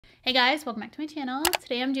Hey guys, welcome back to my channel.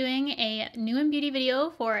 Today I'm doing a new and beauty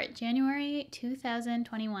video for January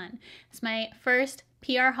 2021. It's my first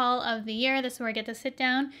PR haul of the year. This is where I get to sit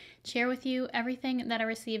down, share with you everything that I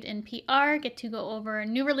received in PR, get to go over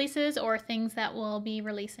new releases or things that will be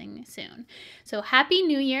releasing soon. So happy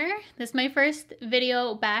new year. This is my first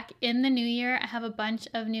video back in the new year. I have a bunch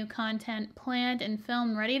of new content planned and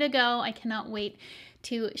filmed ready to go. I cannot wait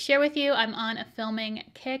to share with you. I'm on a filming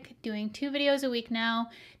kick, doing 2 videos a week now,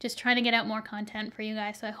 just trying to get out more content for you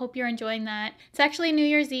guys, so I hope you're enjoying that. It's actually New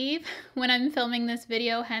Year's Eve when I'm filming this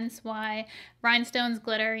video, hence why rhinestones,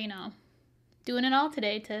 glitter, you know, doing it all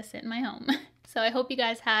today to sit in my home. So I hope you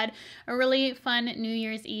guys had a really fun New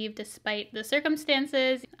Year's Eve despite the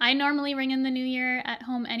circumstances. I normally ring in the new year at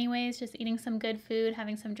home anyways, just eating some good food,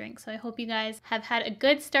 having some drinks. So I hope you guys have had a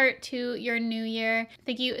good start to your new year.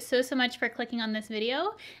 Thank you so much for clicking on this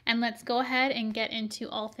video, and let's go ahead and get into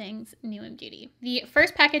all things new and beauty. The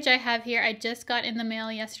first package I have here, I just got in the mail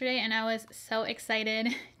yesterday, and I was so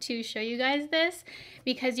excited to show you guys this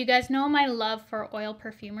because you guys know my love for oil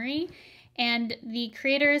perfumery. And the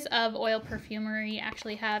creators of oil perfumery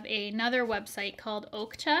actually have another website called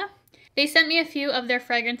ORPHIC. They sent me a few of their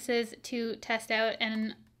fragrances to test out,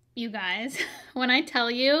 and you guys, when I tell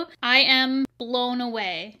you, I am blown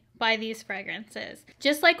away by these fragrances.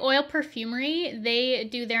 Just like oil perfumery, they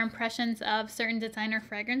do their impressions of certain designer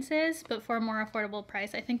fragrances, but for a more affordable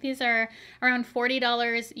price. I think these are around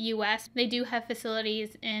 $40 US. They do have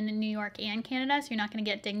facilities in New York and Canada, so you're not gonna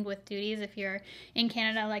get dinged with duties if you're in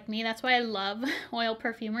Canada like me. That's why I love oil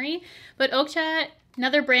perfumery. But ORPHIC,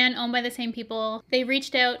 another brand owned by the same people, they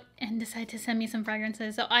reached out and decided to send me some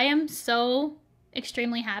fragrances. So I am so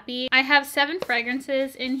extremely happy. I have 7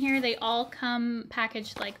 fragrances in here. They all come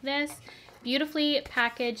packaged like this. Beautifully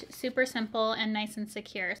packaged, super simple and nice and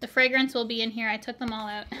secure. The fragrance will be in here. I took them all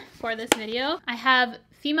out for this video. I have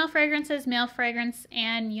female fragrances, male fragrance,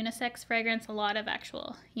 and unisex fragrance. A lot of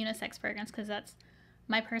actual unisex fragrance because that's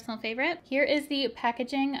my personal favorite. Here is the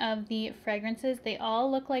packaging of the fragrances. They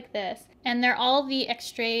all look like this, and they're all the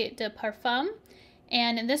Extrait de Parfum.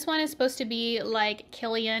 And this one is supposed to be like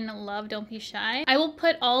Kilian, Love Don't Be Shy. I will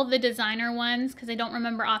put all the designer ones because I don't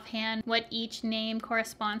remember offhand what each name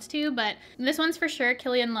corresponds to, but this one's for sure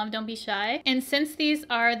Kilian, Love Don't Be Shy. And since these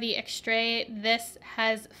are the Extrait, this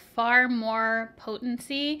has far more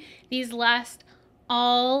potency. These last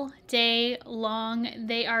all day long.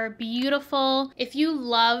 They are beautiful. If you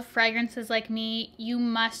love fragrances like me, you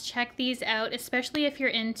must check these out, especially if you're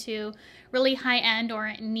into really high-end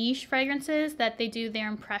or niche fragrances that they do their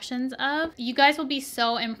impressions of. You guys will be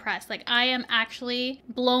so impressed. Like, I am actually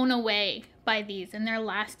blown away by these and their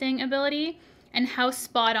lasting ability and how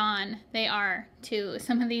spot on they are to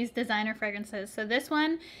some of these designer fragrances. So this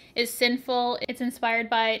one is SINFUL. It's inspired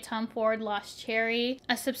by Tom Ford Lost Cherry.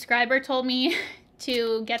 A subscriber told me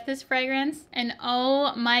to get this fragrance, and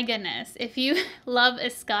oh my goodness, if you love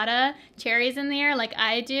Escada cherries in the air like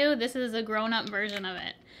I do, this is a grown-up version of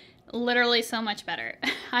it. Literally so much better.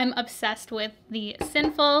 I'm obsessed with the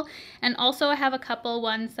SINFUL, and also I have a couple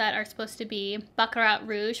ones that are supposed to be Baccarat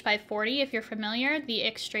Rouge 540 if you're familiar, the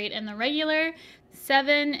Extrait and the regular,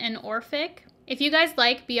 SWEVEN and ORPHIC. If you guys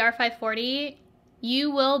like BR 540,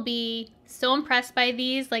 you will be so impressed by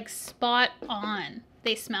these, like spot on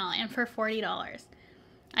they smell, and for $40.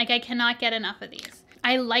 Like, I cannot get enough of these.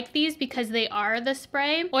 I like these because they are the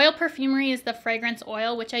spray. Oil perfumery is the fragrance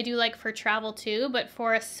oil, which I do like for travel too, but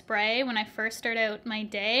for a spray, when I first start out my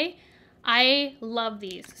day, I love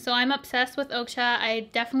these. So I'm obsessed with ORPHIC. I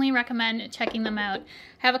definitely recommend checking them out.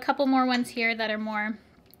 I have a couple more ones here that are more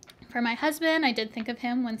for my husband. I did think of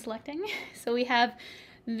him when selecting. So we have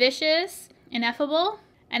Vicious, INEFFABLE,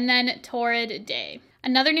 and then TORRID Day.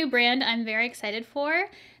 Another new brand I'm very excited for.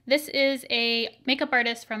 This is a makeup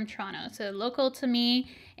artist from Toronto, so local to me,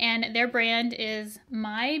 and their brand is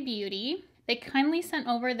My Beauty. They kindly sent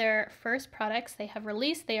over their first products they have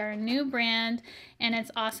released. They are a new brand, and it's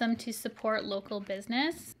awesome to support local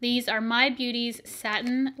business. These are My Beauty's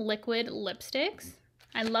Satin Liquid Lipsticks.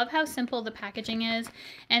 I love how simple the packaging is,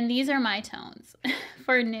 and these are my tones.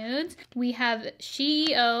 For nudes, we have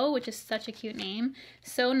SHISEIDO, which is such a cute name,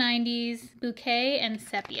 So 90s, Bouquet, and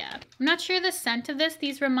Sepia. I'm not sure the scent of this.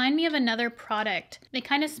 These remind me of another product. They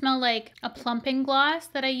kind of smell like a plumping gloss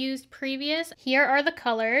that I used previous. Here are the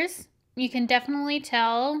colors. You can definitely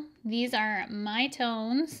tell these are my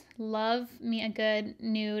tones. Love me a good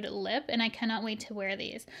nude lip, and I cannot wait to wear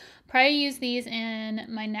these. Probably use these in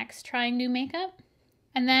my next trying new makeup.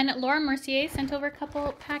 And then Laura Mercier sent over a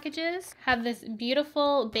couple packages. Have this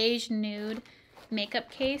beautiful beige nude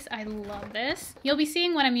makeup case. I love this. You'll be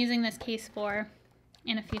seeing what I'm using this case for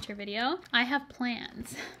in a future video. I have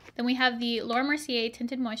plans. Then we have the Laura Mercier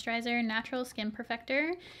Tinted Moisturizer Natural Skin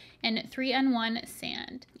Perfector and 3-in-1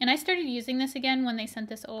 Sand. And I started using this again when they sent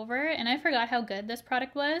this over, and I forgot how good this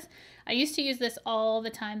product was. I used to use this all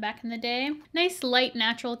the time back in the day. Nice light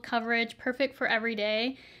natural coverage, perfect for every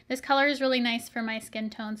day. This color is really nice for my skin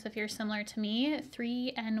tone, so if you're similar to me,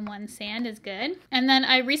 3-in-1 Sand is good. And then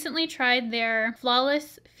I recently tried their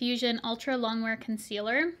Flawless Fusion Ultra Longwear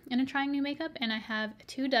Concealer in a Trying New Makeup, and I have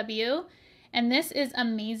 2W. And this is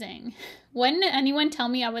amazing. Wouldn't anyone tell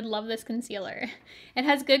me I would love this concealer? It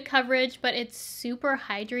has good coverage, but it's super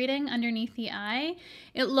hydrating underneath the eye.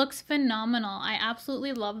 It looks phenomenal. I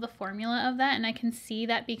absolutely love the formula of that, and I can see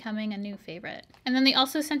that becoming a new favorite. And then they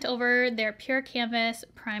also sent over their Pure Canvas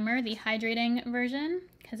Primer, the hydrating version,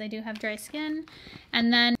 because I do have dry skin.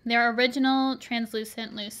 And then their original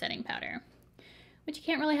translucent loose setting powder, which you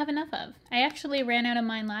can't really have enough of. I actually ran out of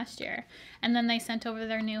mine last year, and then they sent over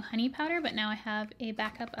their new honey powder, but now I have a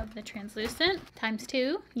backup of the translucent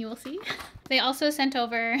 ×2, you will see. They also sent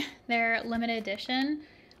over their limited edition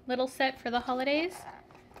little set for the holidays.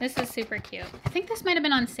 This is super cute. I think this might have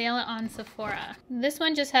been on sale on Sephora. This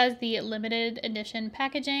one just has the limited edition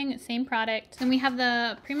packaging, same product. Then we have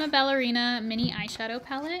the Prima Ballerina mini eyeshadow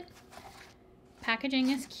palette. Packaging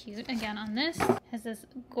is cute again on this. It has this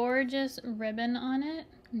gorgeous ribbon on it.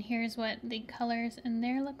 And here's what the colors in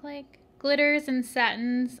there look like. Glitters and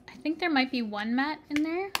satins. I think there might be one matte in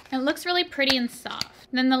there. It looks really pretty and soft.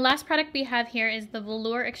 And then the last product we have here is the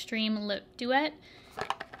Velour Extreme Lip Duet.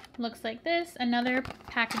 Looks like this. Another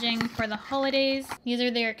packaging for the holidays. These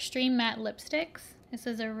are their Extreme Matte Lipsticks. This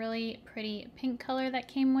is a really pretty pink color that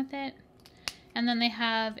came with it. And then they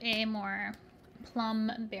have a more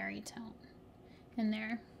plum berry tone in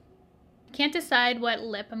there. Can't decide what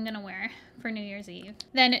lip I'm gonna wear for New Year's Eve.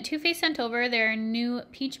 Then Too Faced sent over their new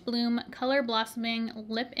Peach Bloom Color Blossoming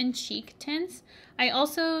Lip and Cheek tints. I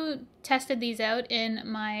also tested these out in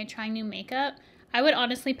my Trying New Makeup. I would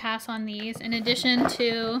honestly pass on these in addition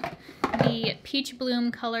to the Peach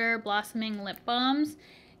Bloom Color Blossoming Lip Balms.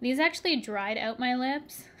 These actually dried out my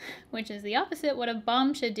lips, which is the opposite what a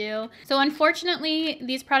balm should do. So unfortunately,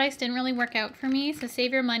 these products didn't really work out for me, so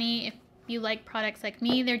save your money if you like products like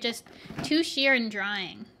me. They're just too sheer and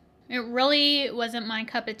drying. It really wasn't my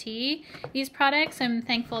cup of tea, these products. I'm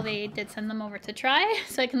thankful they did send them over to try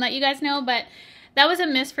so I can let you guys know, but that was a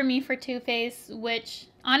miss for me for Too Faced, which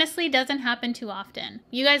honestly doesn't happen too often.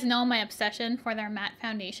 You guys know my obsession for their matte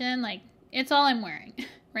foundation. Like, it's all I'm wearing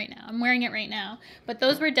right now. I'm wearing it right now, but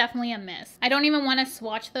those were definitely a miss. I don't even want to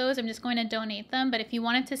swatch those. I'm just going to donate them, but if you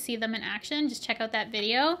wanted to see them in action, just check out that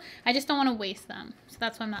video. I just don't want to waste them, so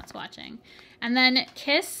that's why I'm not swatching. And then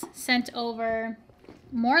Kiss sent over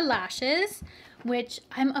more lashes, which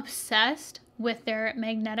I'm obsessed with their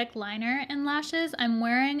magnetic liner and lashes. I'm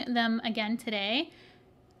wearing them again today.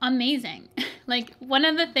 Amazing. Like, one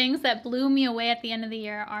of the things that blew me away at the end of the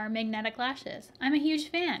year are magnetic lashes. I'm a huge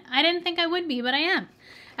fan. I didn't think I would be, but I am.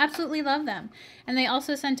 Absolutely love them. And they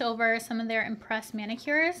also sent over some of their Impress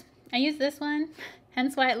manicures. I use this one,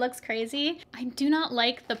 hence why it looks crazy. I do not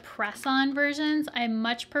like the press-on versions. I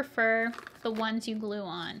much prefer the ones you glue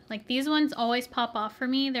on. Like, these ones always pop off for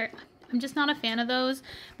me. I'm just not a fan of those,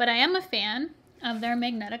 but I am a fan of their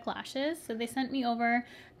magnetic lashes. So they sent me over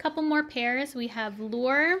a couple more pairs. We have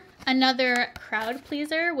Lure, another crowd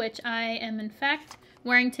pleaser, which I am in fact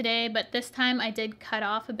wearing today, but this time I did cut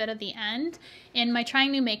off a bit of the end. In my Trying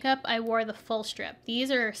New Makeup, I wore the full strip. These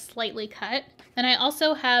are slightly cut. Then I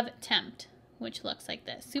also have Tempt, which looks like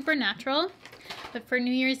this. Super natural, but for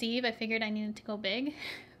New Year's Eve, I figured I needed to go big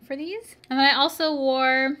for these. And then I also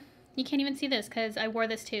wore, you can't even see this because I wore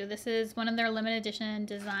this too. This is one of their limited edition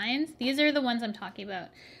designs. These are the ones I'm talking about,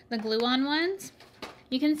 the glue-on ones.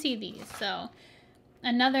 You can see these, so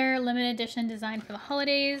another limited edition design for the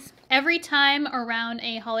holidays. Every time around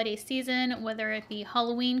a holiday season, whether it be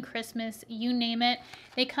Halloween, Christmas, you name it,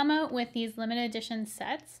 they come out with these limited edition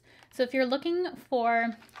sets. So if you're looking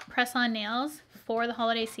for press-on nails for the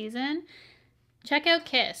holiday season, check out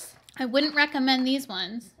Kiss. I wouldn't recommend these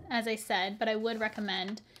ones, as I said, but I would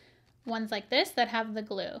recommend ones like this that have the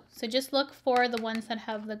glue. So just look for the ones that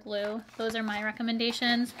have the glue. Those are my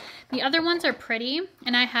recommendations. The other ones are pretty,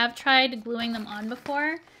 and I have tried gluing them on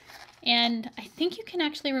before, and I think you can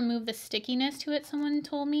actually remove the stickiness to it, someone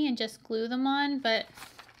told me, and just glue them on, but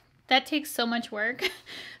that takes so much work.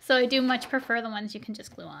 So I do much prefer the ones you can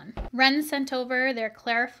just glue on. Ren sent over their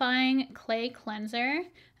Clarifying Clay Cleanser.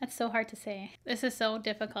 That's so hard to say. This is so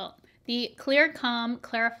difficult. The Clear Calm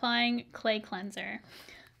Clarifying Clay Cleanser.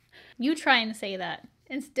 You try and say that.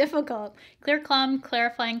 It's difficult. Clear Clum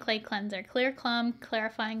Clarifying Clay Cleanser. Clear Clum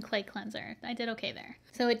Clarifying Clay Cleanser. I did okay there.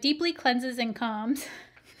 So it deeply cleanses and calms,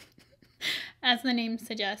 as the name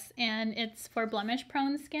suggests, and it's for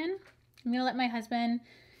blemish-prone skin. I'm gonna let my husband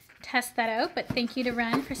test that out, but thank you to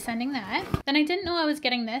Ren for sending that. Then I didn't know I was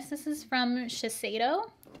getting this. This is from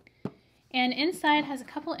SHISEIDO, and inside has a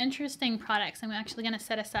couple interesting products I'm actually gonna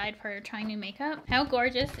set aside for trying new makeup. How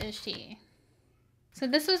gorgeous is she? So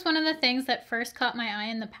this was one of the things that first caught my eye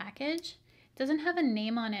in the package. It doesn't have a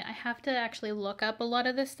name on it. I have to actually look up a lot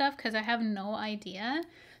of this stuff because I have no idea.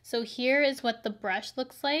 So here is what the brush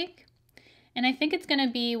looks like. And I think it's going to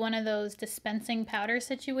be one of those dispensing powder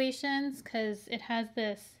situations because it has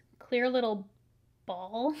this clear little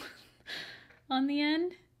ball on the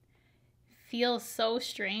end. Feels so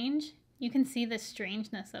strange. You can see the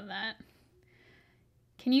strangeness of that.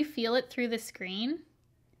 Can you feel it through the screen?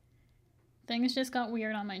 Things just got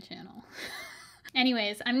weird on my channel.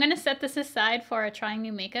 Anyways, I'm gonna set this aside for trying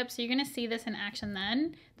new makeup, so you're gonna see this in action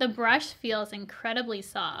then. The brush feels incredibly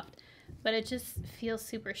soft, but it just feels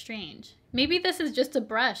super strange. Maybe this is just a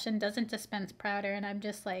brush and doesn't dispense powder and I'm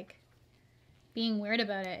just like being weird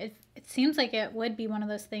about it. It seems like it would be one of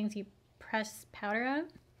those things you press powder out,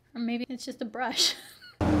 or maybe it's just a brush.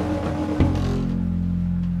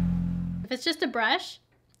 If it's just a brush,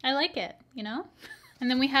 I like it, you know? And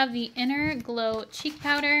then we have the Inner Glow Cheek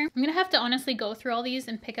Powder. I'm gonna have to honestly go through all these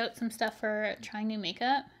and pick out some stuff for trying new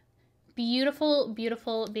makeup. Beautiful,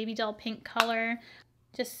 beautiful baby doll pink color.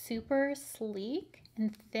 Just super sleek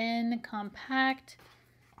and thin, compact.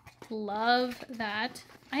 Love that.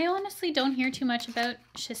 I honestly don't hear too much about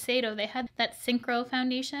SHISEIDO. They had that Synchro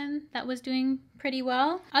foundation that was doing pretty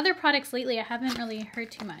well. Other products lately I haven't really heard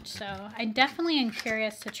too much, so I definitely am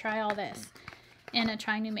curious to try all this in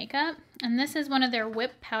trying new makeup. And this is one of their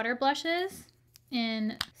whip powder blushes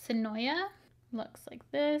in Sinoia. Looks like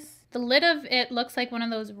this. The lid of it looks like one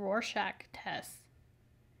of those Rorschach tests.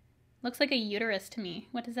 Looks like a uterus to me.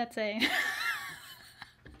 What does that say?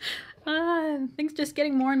 Things just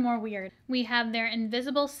getting more and more weird. We have their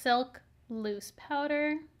Invisible Silk Loose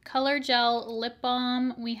Powder, Color Gel Lip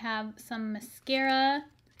Balm. We have some mascara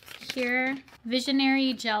here,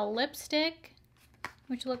 Visionary Gel Lipstick,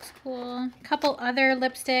 which looks cool. A couple other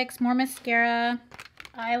lipsticks, more mascara,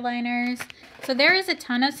 eyeliners. So there is a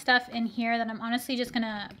ton of stuff in here that I'm honestly just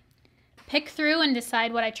gonna pick through and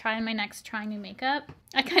decide what I try in my next trying new makeup.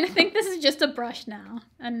 I kind of think this is just a brush now,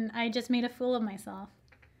 and I just made a fool of myself.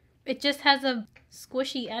 It just has a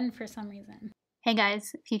squishy end for some reason. Hey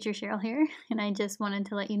guys, Future Cheryl here, and I just wanted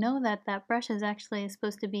to let you know that that brush is actually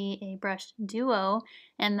supposed to be a brush duo,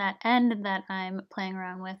 and that end that I'm playing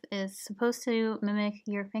around with is supposed to mimic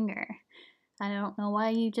your finger. I don't know why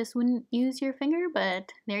you just wouldn't use your finger,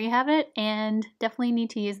 but there you have it, and definitely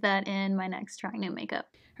need to use that in my next trying new makeup.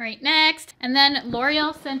 All right, next. And then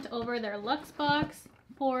L'Oreal sent over their Luxe box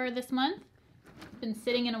for this month. It's been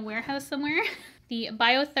sitting in a warehouse somewhere. The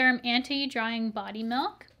BIOTHERM Anti-Drying Body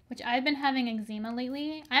Milk, which I've been having eczema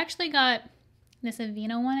lately. I actually got this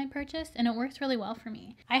Aveeno one I purchased, and it works really well for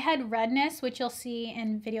me. I had redness, which you'll see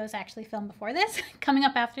in videos I actually filmed before this, coming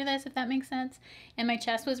up after this, if that makes sense, and my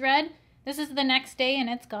chest was red. This is the next day, and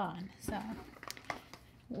it's gone, so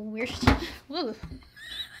we're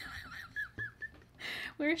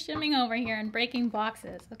shimming over here and breaking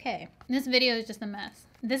boxes. Okay, this video is just a mess.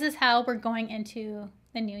 This is how we're going into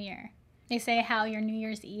the new year. They say how your New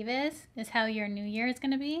Year's Eve is how your new year is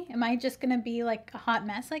gonna be. Am I just gonna be like a hot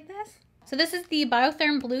mess like this? So this is the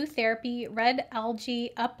BIOTHERM Blue Therapy Red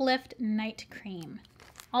Algae Uplift Night Cream.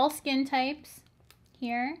 All skin types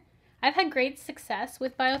here. I've had great success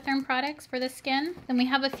with BIOTHERM products for the skin. Then we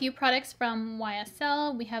have a few products from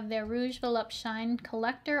YSL. We have their Rouge Volupte Shine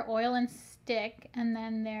Collector Oil and Stick, and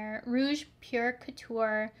then their Rouge Pure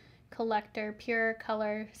Couture Collector Pure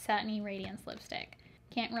Color Satiny Radiance Lipstick.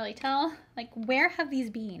 Can't really tell. Like, where have these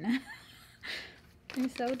been? They're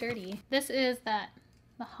so dirty. This is the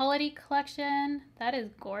holiday collection. That is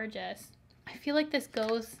gorgeous. I feel like this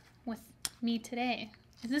goes with me today.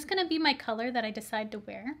 Is this gonna be my color that I decide to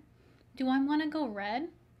wear? Do I want to go red?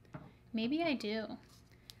 Maybe I do.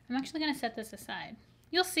 I'm actually gonna set this aside.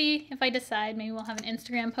 You'll see if I decide. Maybe we'll have an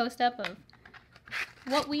Instagram post up of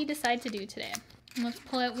what we decide to do today. And let's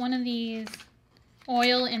pull out one of these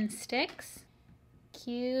oil and sticks.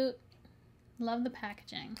 Cute. Love the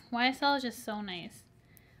packaging. YSL is just so nice.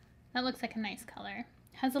 That looks like a nice color.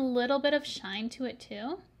 Has a little bit of shine to it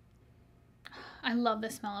too. I love the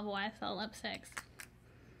smell of YSL lipsticks.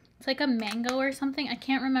 It's like a mango or something. I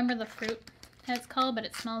can't remember the fruit that it's called, but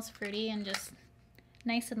it smells fruity and just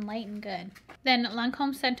nice and light and good. Then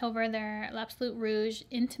Lancome sent over their L'Absolute Rouge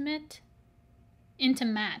Intimate into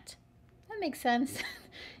matte. That makes sense.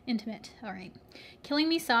 Intimate. All right. Killing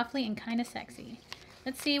Me Softly and Kinda Sexy.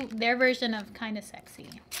 Let's see their version of Kinda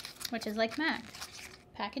Sexy, which is like MAC.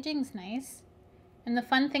 Packaging's nice. And the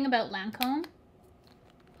fun thing about LANCOME,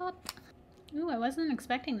 pop. Ooh, I wasn't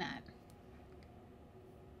expecting that.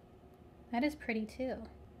 That is pretty too.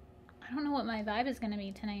 I don't know what my vibe is gonna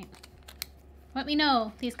be tonight. Let me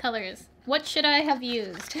know, these colors. What should I have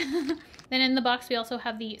used? Then in the box we also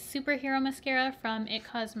have the Superhero Mascara from IT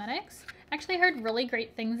Cosmetics. Actually, I heard really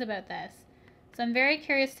great things about this, so I'm very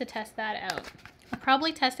curious to test that out. I'll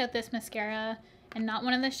probably test out this mascara and not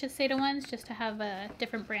one of the SHISEIDO ones, just to have a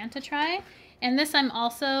different brand to try. And this I'm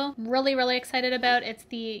also really excited about. It's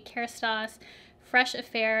the KERASTASE Fresh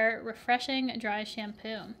Affair Refreshing Dry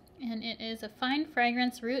Shampoo. And it is a fine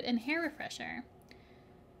fragrance root and hair refresher.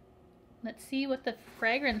 Let's see what the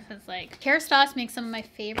fragrance is like. KERASTASE makes some of my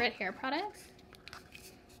favorite hair products.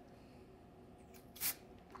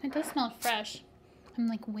 It does smell fresh. I'm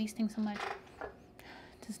like wasting so much.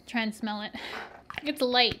 Just try and smell it. It's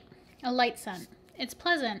light, a light scent. It's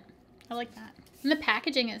pleasant. I like that. And the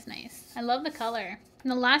packaging is nice. I love the color.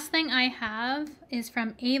 And the last thing I have is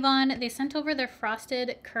from Avon. They sent over their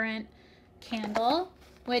Frosted Currant candle,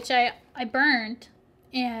 which I burned,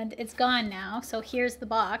 and it's gone now. So here's the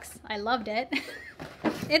box. I loved it.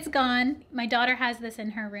 It's gone. My daughter has this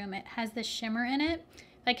in her room. It has this shimmer in it.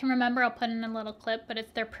 If I can remember, I'll put in a little clip, but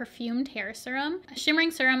it's their Perfumed hair serum. A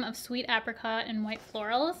shimmering serum of sweet apricot and white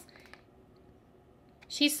florals.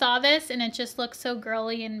 She saw this and it just looked so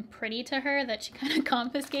girly and pretty to her that she kind of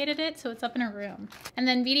confiscated it, so it's up in her room. And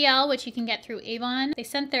then VDL, which you can get through Avon, they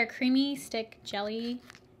sent their Creamy Stick Jelly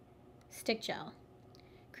Stick Gel.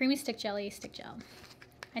 Creamy Stick Jelly Stick Gel.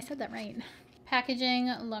 I said that right.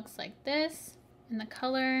 Packaging looks like this in the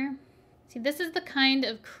color. See, this is the kind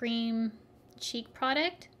of cream cheek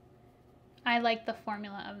product. I like the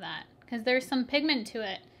formula of that because there's some pigment to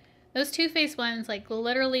it. Those Too Faced ones like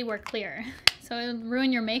literally were clear. So it would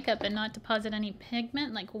ruin your makeup and not deposit any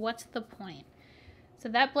pigment. Like, what's the point? So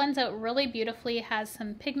that blends out really beautifully, has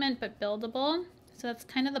some pigment but buildable. So that's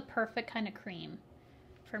kind of the perfect kind of cream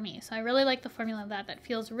for me. So I really like the formula of that. That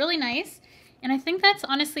feels really nice. And I think that's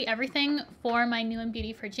honestly everything for my new and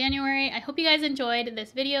beauty for January. I hope you guys enjoyed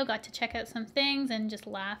this video, got to check out some things and just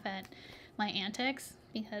laugh at my antics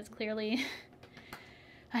because clearly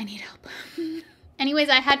I need help. Anyways,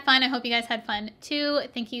 I had fun. I hope you guys had fun too.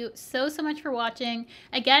 Thank you so much for watching.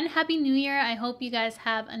 Again, Happy New Year. I hope you guys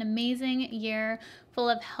have an amazing year full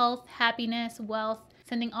of health, happiness, wealth.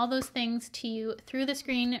 Sending all those things to you through the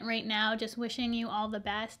screen right now. Just wishing you all the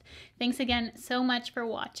best. Thanks again so much for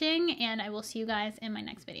watching, and I will see you guys in my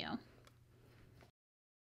next video.